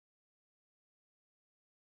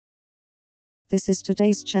This is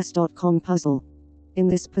today's chess.com puzzle. In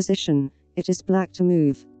this position, it is black to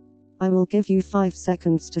move. I will give you 5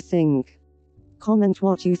 seconds to think. Comment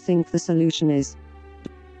what you think the solution is.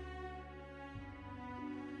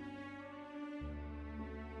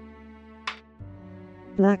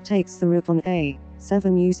 Black takes the rook on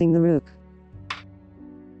a7 using the rook.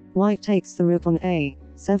 White takes the rook on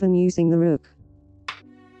a7 using the rook.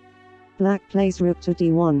 Black plays rook to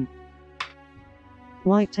d1.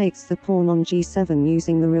 White takes the pawn on g7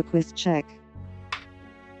 using the rook with check.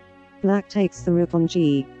 Black takes the rook on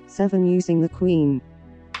g7 using the queen.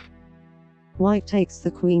 White takes the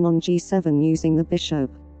queen on g7 using the bishop.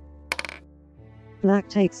 Black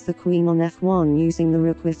takes the queen on f1 using the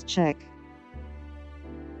rook with check.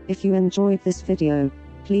 If you enjoyed this video,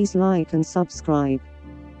 please like and subscribe.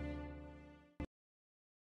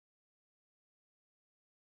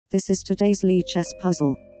 This is today's Lichess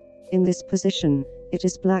puzzle. In this position, it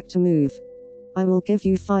is black to move. I will give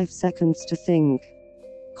you 5 seconds to think.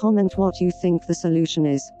 Comment what you think the solution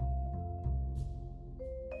is.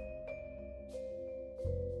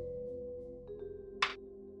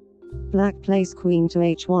 Black plays queen to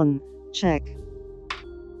h1, check.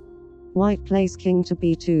 White plays king to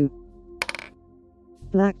b2.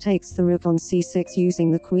 Black takes the rook on c6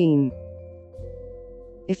 using the queen.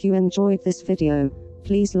 If you enjoyed this video,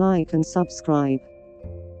 please like and subscribe.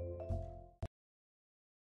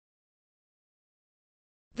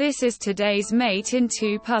 This is today's mate in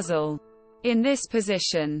 2 puzzle. In this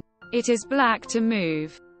position, it is black to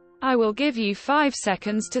move. I will give you 5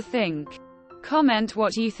 seconds to think. Comment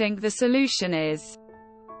what you think the solution is.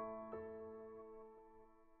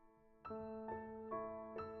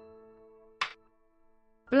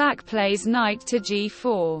 Black plays knight to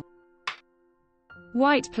g4.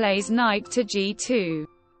 White plays knight to g2.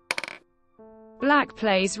 Black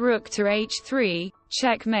plays rook to h3,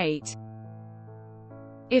 checkmate.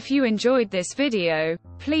 If you enjoyed this video,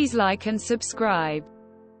 please like and subscribe.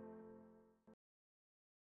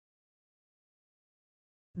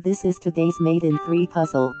 This is today's mate in 3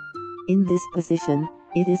 puzzle. In this position,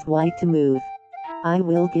 it is white to move. I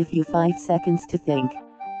will give you 5 seconds to think.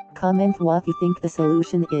 Comment what you think the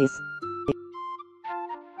solution is.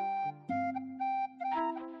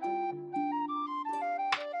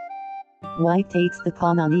 White takes the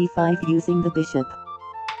pawn on e5 using the bishop.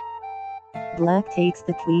 Black takes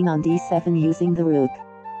the queen on d7 using the rook.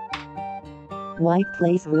 White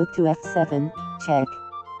plays rook to f7, check.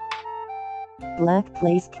 Black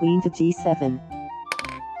plays queen to g7.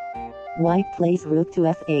 White plays rook to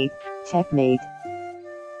f8, checkmate.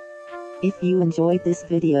 If you enjoyed this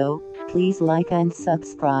video, please like and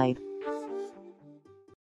subscribe.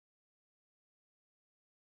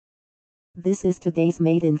 This is today's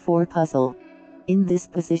mate in 4 puzzle. In this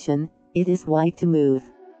position, it is white to move.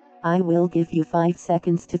 I will give you 5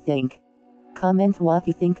 seconds to think. Comment what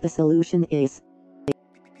you think the solution is.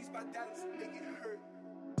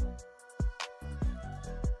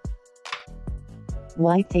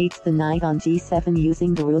 White takes the knight on g7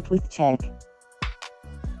 using the rook with check.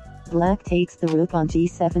 Black takes the rook on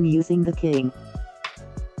g7 using the king.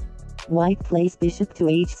 White plays bishop to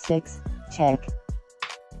h6, check.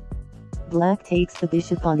 Black takes the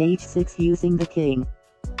bishop on h6 using the king.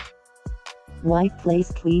 White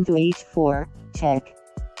plays queen to h4, check.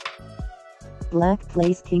 Black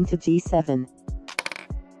plays king to g7.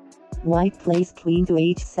 White plays queen to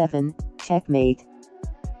h7, checkmate.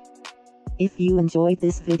 If you enjoyed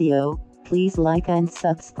this video, please like and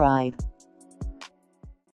subscribe.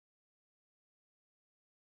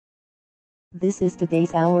 This is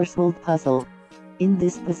today's Auerswald puzzle. In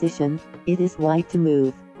this position, it is white to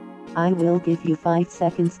move. I will give you 5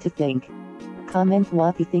 seconds to think. Comment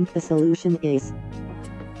what you think the solution is.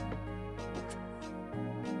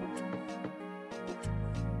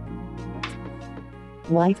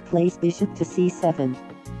 White plays bishop to c7.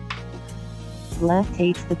 Black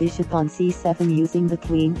takes the bishop on c7 using the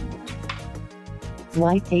queen.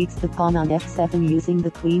 White takes the pawn on f7 using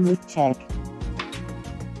the queen with check.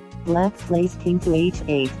 Black plays king to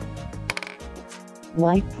h8.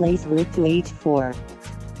 White plays rook to h4.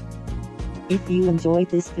 If you enjoyed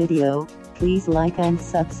this video, please like and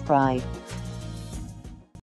subscribe.